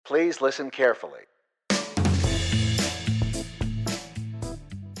Please listen carefully.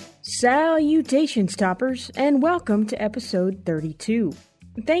 Salutations, Toppers, and welcome to episode 32.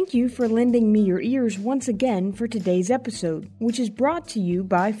 Thank you for lending me your ears once again for today's episode, which is brought to you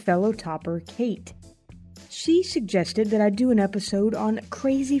by fellow topper Kate. She suggested that I do an episode on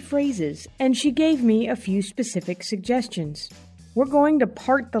crazy phrases, and she gave me a few specific suggestions. We're going to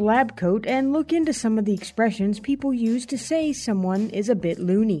part the lab coat and look into some of the expressions people use to say someone is a bit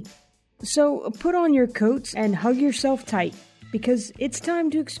loony. So put on your coats and hug yourself tight, because it's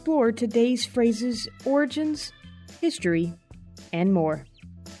time to explore today's phrases' origins, history, and more.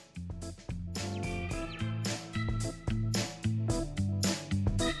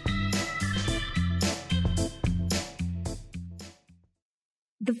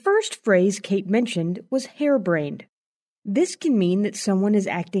 The first phrase Kate mentioned was harebrained. This can mean that someone is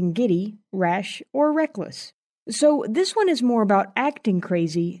acting giddy, rash, or reckless. So this one is more about acting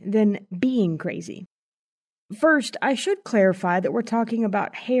crazy than being crazy. First, I should clarify that we're talking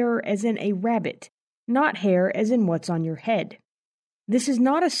about hair as in a rabbit, not hair as in what's on your head. This is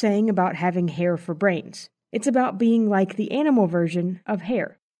not a saying about having hair for brains. It's about being like the animal version of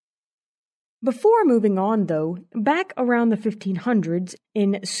hair. Before moving on, though, back around the 1500s,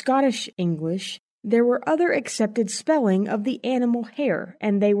 in Scottish English, there were other accepted spelling of the animal hair,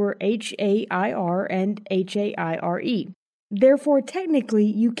 and they were H-A-I-R and H-A-I-R-E. Therefore, technically,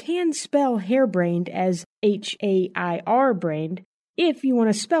 you can spell harebrained as H-A-I-R brained if you want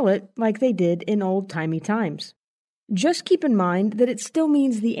to spell it like they did in old-timey times. Just keep in mind that it still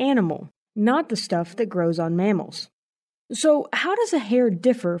means the animal, not the stuff that grows on mammals. So, how does a hare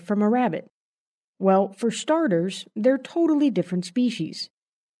differ from a rabbit? Well, for starters, they're totally different species.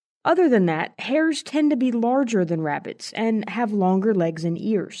 Other than that, hares tend to be larger than rabbits and have longer legs and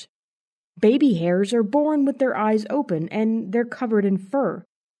ears. Baby hares are born with their eyes open and they're covered in fur.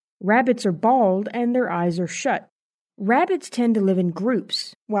 Rabbits are bald and their eyes are shut. Rabbits tend to live in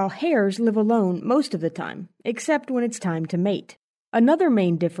groups, while hares live alone most of the time, except when it's time to mate. Another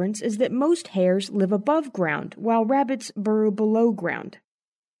main difference is that most hares live above ground, while rabbits burrow below ground.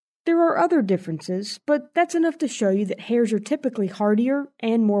 There are other differences, but that's enough to show you that hares are typically hardier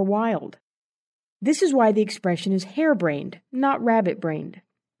and more wild. This is why the expression is harebrained, not rabbit-brained.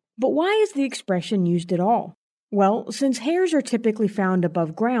 But why is the expression used at all? Well, since hares are typically found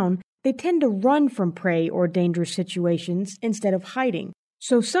above ground, they tend to run from prey or dangerous situations instead of hiding.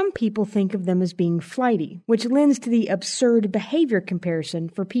 So some people think of them as being flighty, which lends to the absurd behavior comparison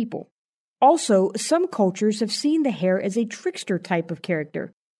for people. Also, some cultures have seen the hare as a trickster type of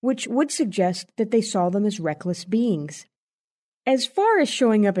character, which would suggest that they saw them as reckless beings. As far as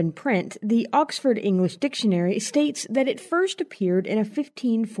showing up in print, the Oxford English Dictionary states that it first appeared in a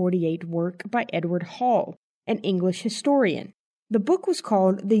 1548 work by Edward Hall, an English historian. The book was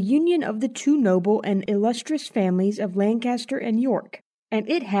called The Union of the Two Noble and Illustrious Families of Lancaster and York, and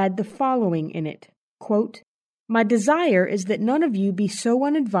it had the following in it, quote, "My desire is that none of you be so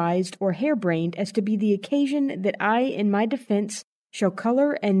unadvised or harebrained as to be the occasion that I in my defense shall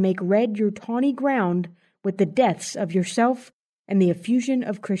color and make red your tawny ground with the deaths of yourself and the effusion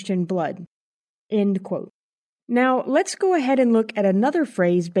of Christian blood." End quote. Now, let's go ahead and look at another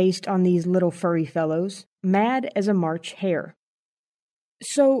phrase based on these little furry fellows, mad as a March hare.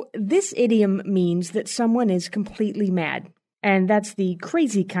 So, this idiom means that someone is completely mad, and that's the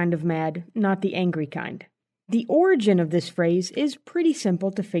crazy kind of mad, not the angry kind. The origin of this phrase is pretty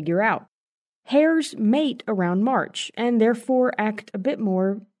simple to figure out. Hares mate around March, and therefore act a bit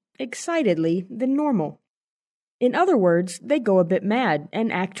more excitedly than normal. In other words, they go a bit mad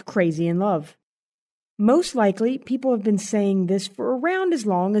and act crazy in love. Most likely, people have been saying this for around as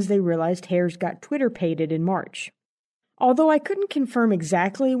long as they realized hares got Twitter-pated in March. Although I couldn't confirm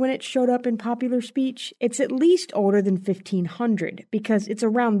exactly when it showed up in popular speech, it's at least older than 1500, because it's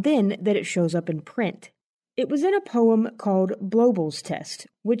around then that it shows up in print. It was in a poem called Blobel's Test,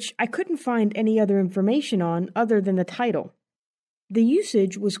 which I couldn't find any other information on other than the title. The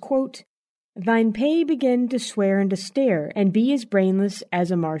usage was, quote, "Thine pay begin to swear and to stare, and be as brainless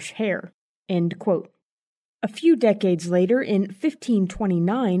as a marsh hare," end quote. A few decades later, in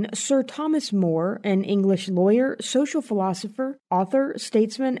 1529, Sir Thomas More, an English lawyer, social philosopher, author,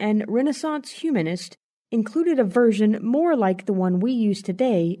 statesman, and Renaissance humanist, included a version more like the one we use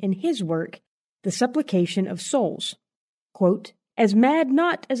today in his work, The Supplication of Souls. Quote, "As mad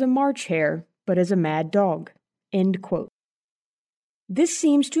not as a March hare, but as a mad dog," end quote. This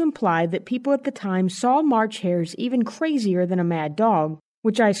seems to imply that people at the time saw March hares even crazier than a mad dog,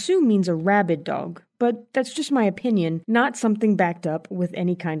 which I assume means a rabid dog, but that's just my opinion, not something backed up with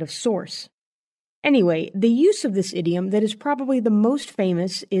any kind of source. Anyway, the use of this idiom that is probably the most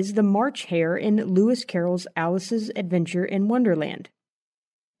famous is the March Hare in Lewis Carroll's Alice's Adventure in Wonderland.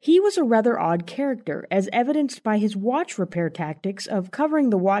 He was a rather odd character, as evidenced by his watch repair tactics of covering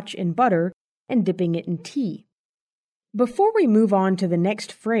the watch in butter and dipping it in tea. Before we move on to the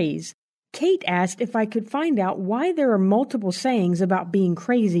next phrase, Kate asked if I could find out why there are multiple sayings about being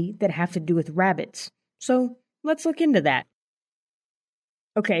crazy that have to do with rabbits. So let's look into that.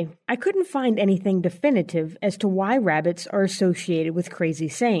 Okay, I couldn't find anything definitive as to why rabbits are associated with crazy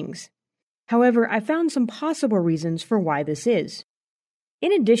sayings. However, I found some possible reasons for why this is.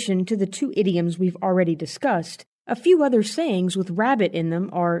 In addition to the two idioms we've already discussed, a few other sayings with rabbit in them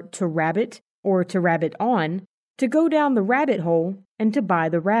are to rabbit or to rabbit on, to go down the rabbit hole, and to buy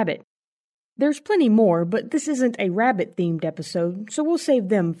the rabbit. There's plenty more, but this isn't a rabbit-themed episode, so we'll save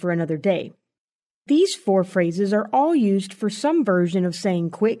them for another day. These four phrases are all used for some version of saying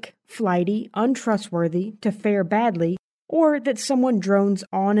quick, flighty, untrustworthy, to fare badly, or that someone drones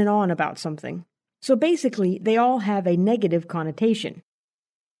on and on about something. So basically, they all have a negative connotation.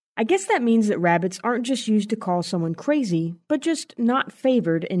 I guess that means that rabbits aren't just used to call someone crazy, but just not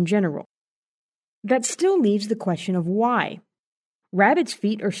favored in general. That still leaves the question of why. Rabbits'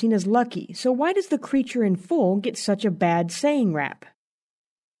 feet are seen as lucky, so why does the creature in full get such a bad saying rap?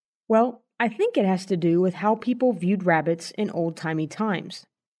 Well, I think it has to do with how people viewed rabbits in old-timey times.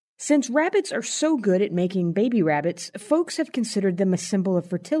 Since rabbits are so good at making baby rabbits, folks have considered them a symbol of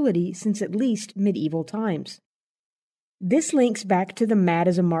fertility since at least medieval times. This links back to the mad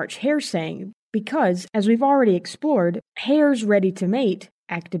as a March hare saying, because, as we've already explored, hares ready to mate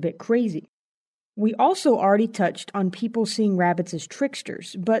act a bit crazy. We also already touched on people seeing rabbits as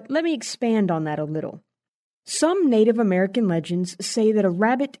tricksters, but let me expand on that a little. Some Native American legends say that a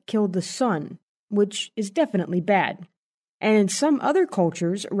rabbit killed the sun, which is definitely bad. And in some other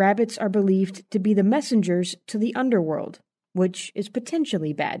cultures, rabbits are believed to be the messengers to the underworld, which is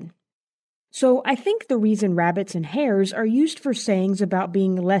potentially bad. So I think the reason rabbits and hares are used for sayings about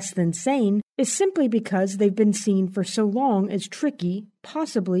being less than sane is simply because they've been seen for so long as tricky,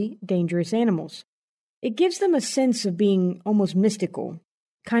 possibly dangerous animals. It gives them a sense of being almost mystical,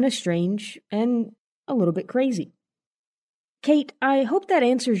 kind of strange, and a little bit crazy. Kate, I hope that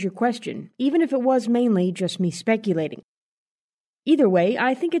answers your question, even if it was mainly just me speculating. Either way,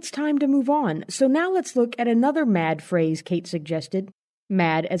 I think it's time to move on, so now let's look at another mad phrase Kate suggested,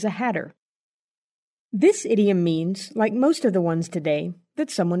 mad as a hatter. This idiom means, like most of the ones today, that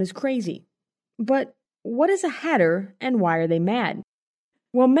someone is crazy. But what is a hatter, and why are they mad?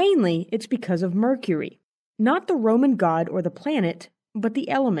 Well, mainly it's because of Mercury, not the Roman god or the planet, but the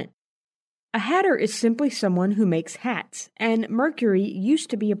element. A hatter is simply someone who makes hats, and Mercury used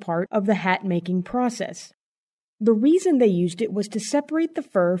to be a part of the hat-making process. The reason they used it was to separate the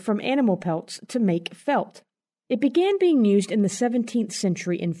fur from animal pelts to make felt. It began being used in the 17th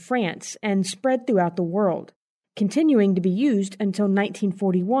century in France and spread throughout the world, continuing to be used until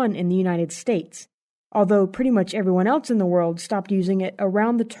 1941 in the United States, although pretty much everyone else in the world stopped using it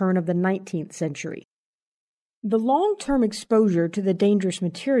around the turn of the 19th century. The long-term exposure to the dangerous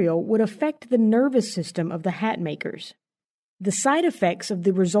material would affect the nervous system of the hat makers. The side effects of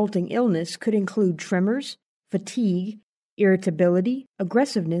the resulting illness could include tremors, fatigue, irritability,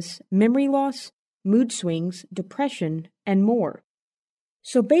 aggressiveness, memory loss, mood swings, depression, and more.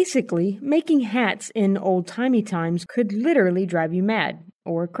 So basically, making hats in old-timey times could literally drive you mad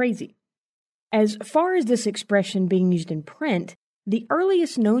or crazy. As far as this expression being used in print, the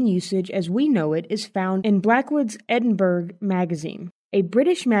earliest known usage as we know it is found in Blackwood's Edinburgh magazine, a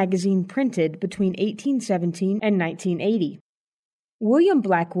British magazine printed between 1817 and 1980. William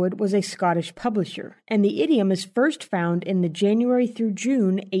Blackwood was a Scottish publisher, and the idiom is first found in the January through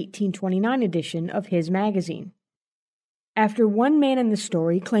June 1829 edition of his magazine. After one man in the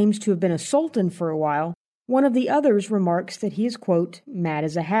story claims to have been a sultan for a while, one of the others remarks that he is, quote, mad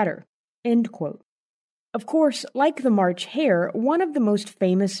as a hatter, end quote. Of course, like the March Hare, one of the most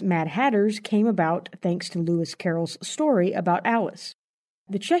famous Mad Hatters came about thanks to Lewis Carroll's story about Alice.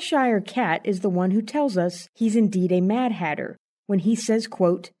 The Cheshire Cat is the one who tells us he's indeed a Mad Hatter when he says,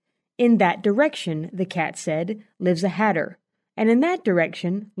 quote, in that direction, the cat said, lives a hatter, and in that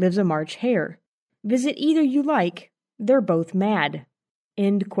direction lives a March Hare. Visit either you like, they're both mad,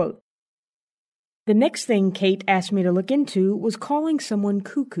 end quote. The next thing Kate asked me to look into was calling someone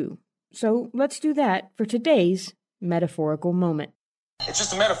cuckoo. So let's do that for today's metaphorical moment. It's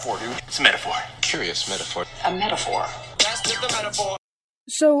just a metaphor, dude. It's a metaphor. Curious metaphor. A metaphor. That's just a metaphor.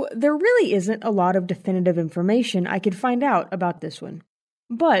 So there really isn't a lot of definitive information I could find out about this one.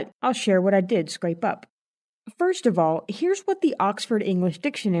 But I'll share what I did scrape up. First of all, here's what the Oxford English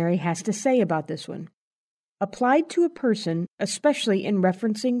Dictionary has to say about this one. Applied to a person, especially in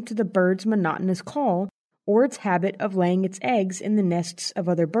referencing to the bird's monotonous call or its habit of laying its eggs in the nests of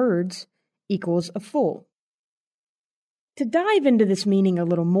other birds, equals a fool. To dive into this meaning a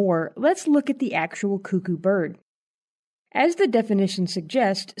little more, let's look at the actual cuckoo bird. As the definition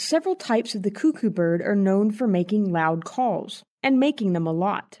suggests, several types of the cuckoo bird are known for making loud calls, and making them a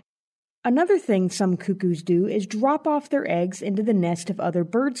lot. Another thing some cuckoos do is drop off their eggs into the nest of other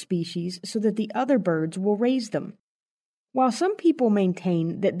bird species so that the other birds will raise them. While some people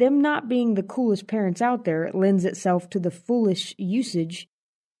maintain that them not being the coolest parents out there lends itself to the foolish usage,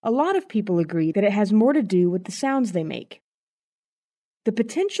 a lot of people agree that it has more to do with the sounds they make. The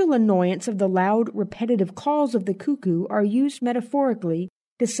potential annoyance of the loud, repetitive calls of the cuckoo are used metaphorically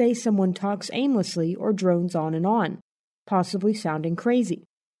to say someone talks aimlessly or drones on, possibly sounding crazy.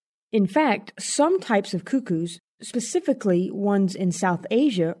 In fact, some types of cuckoos, specifically ones in South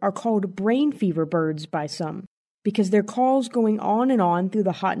Asia, are called brain fever birds by some, because their calls going on through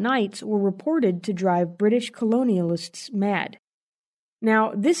the hot nights were reported to drive British colonialists mad.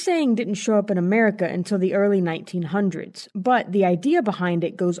 Now, this saying didn't show up in America until the early 1900s, but the idea behind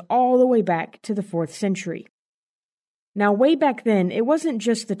it goes all the way back to the 4th century. Now, way back then, it wasn't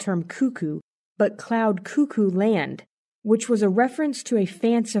just the term cuckoo, but cloud cuckoo land, which was a reference to a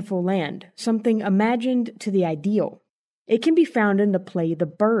fanciful land, something imagined to the ideal. It can be found in the play The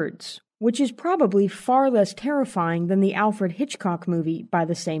Birds, which is probably far less terrifying than the Alfred Hitchcock movie by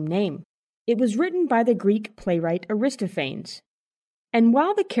the same name. It was written by the Greek playwright Aristophanes. And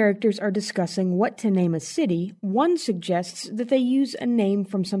while the characters are discussing what to name a city, one suggests that they use a name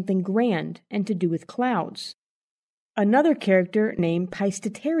from something grand and to do with clouds. Another character named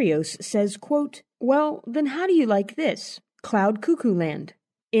Peisteterios says, quote, "Well, then how do you like this? Cloud Cuckoo Land."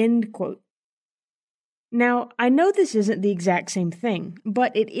 End quote. Now, I know this isn't the exact same thing,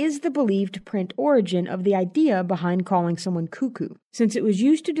 but it is the believed print origin of the idea behind calling someone cuckoo, since it was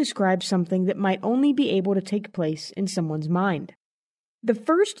used to describe something that might only be able to take place in someone's mind. The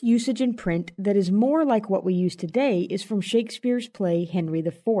first usage in print that is more like what we use today is from Shakespeare's play Henry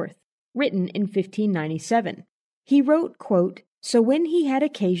IV, written in 1597. He wrote, quote, "So when he had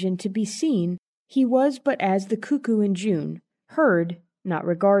occasion to be seen, he was but as the cuckoo in June, heard, not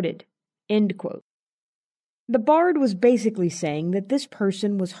regarded." End quote. The bard was basically saying that this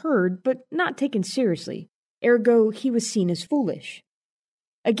person was heard but not taken seriously, ergo he was seen as foolish.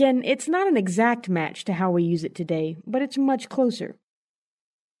 Again, it's not an exact match to how we use it today, but it's much closer.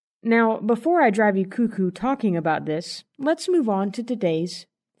 Now, before I drive you cuckoo talking about this, let's move on to today's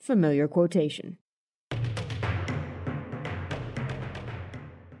familiar quotation.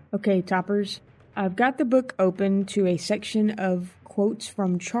 Okay, toppers, I've got the book open to a section of quotes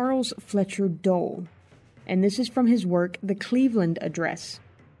from Charles Fletcher Dole, and this is from his work, The Cleveland Address.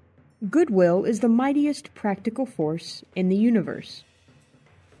 "Goodwill is the mightiest practical force in the universe."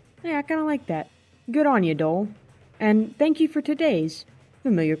 Yeah, I kind of like that. Good on you, Dole. And thank you for today's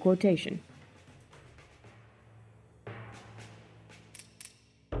familiar quotation.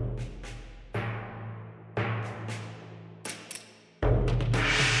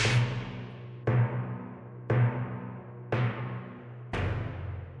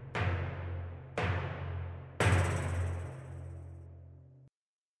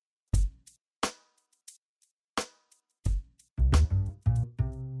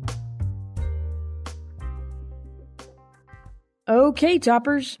 Okay,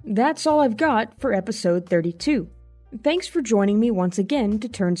 toppers, that's all I've got for episode 32. Thanks for joining me once again to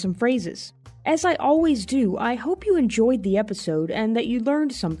turn some phrases. As I always do, I hope you enjoyed the episode and that you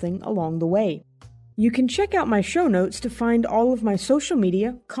learned something along the way. You can check out my show notes to find all of my social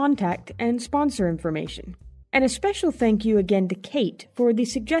media, contact, and sponsor information. And a special thank you again to Kate for the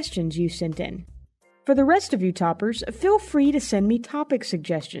suggestions you sent in. For the rest of you toppers, feel free to send me topic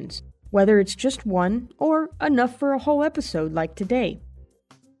suggestions, whether it's just one or enough for a whole episode like today.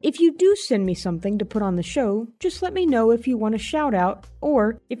 If you do send me something to put on the show, just let me know if you want a shout out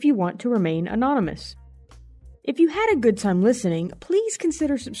or if you want to remain anonymous. If you had a good time listening, please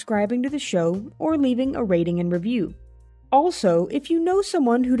consider subscribing to the show or leaving a rating and review. Also, if you know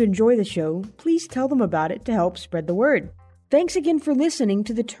someone who'd enjoy the show, please tell them about it to help spread the word. Thanks again for listening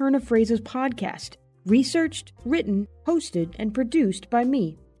to the Turn of Phrases podcast, researched, written, hosted, and produced by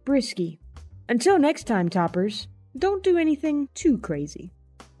me, Brisky. Until next time, toppers, don't do anything too crazy.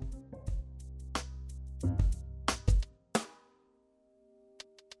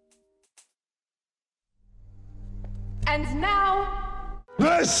 And now...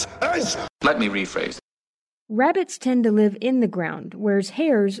 This is... Let me rephrase. Rabbits tend to live in the ground, whereas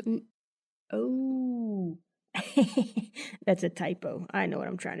hares... Oh, That's a typo. I know what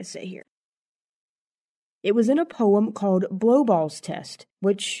I'm trying to say here. It was in a poem called Blowball's Test,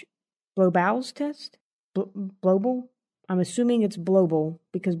 which... Blowball's Test? Blowball? I'm assuming it's blowball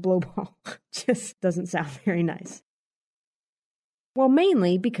because blowball just doesn't sound very nice. Well,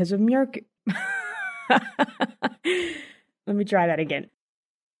 mainly because of Mercury. Let me try that again.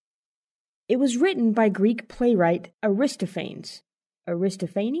 It was written by Greek playwright Aristophanes.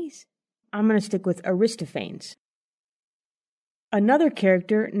 Aristophanes? I'm going to stick with Aristophanes. Another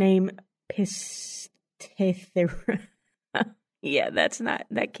character named Pistithera. Yeah,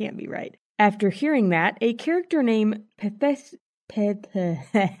 that can't be right. After hearing that, a character named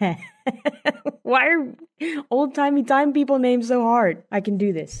Why are old-timey time people named so hard? I can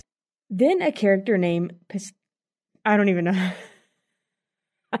do this. Then a character named I don't even know.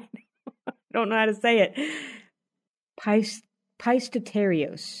 I don't know how to say it.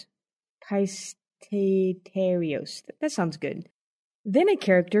 Peisteterios. Peisteterios. That sounds good. Then a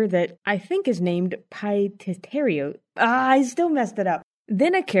character that I think is named Peisteterios. I still messed it up.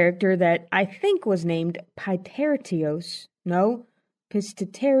 Then a character that I think was named Peisteterios. No,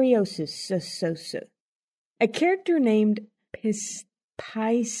 Pisteteriosis. A character named Peisteterios.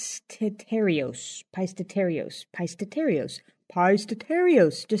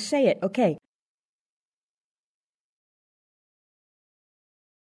 Just say it. Okay.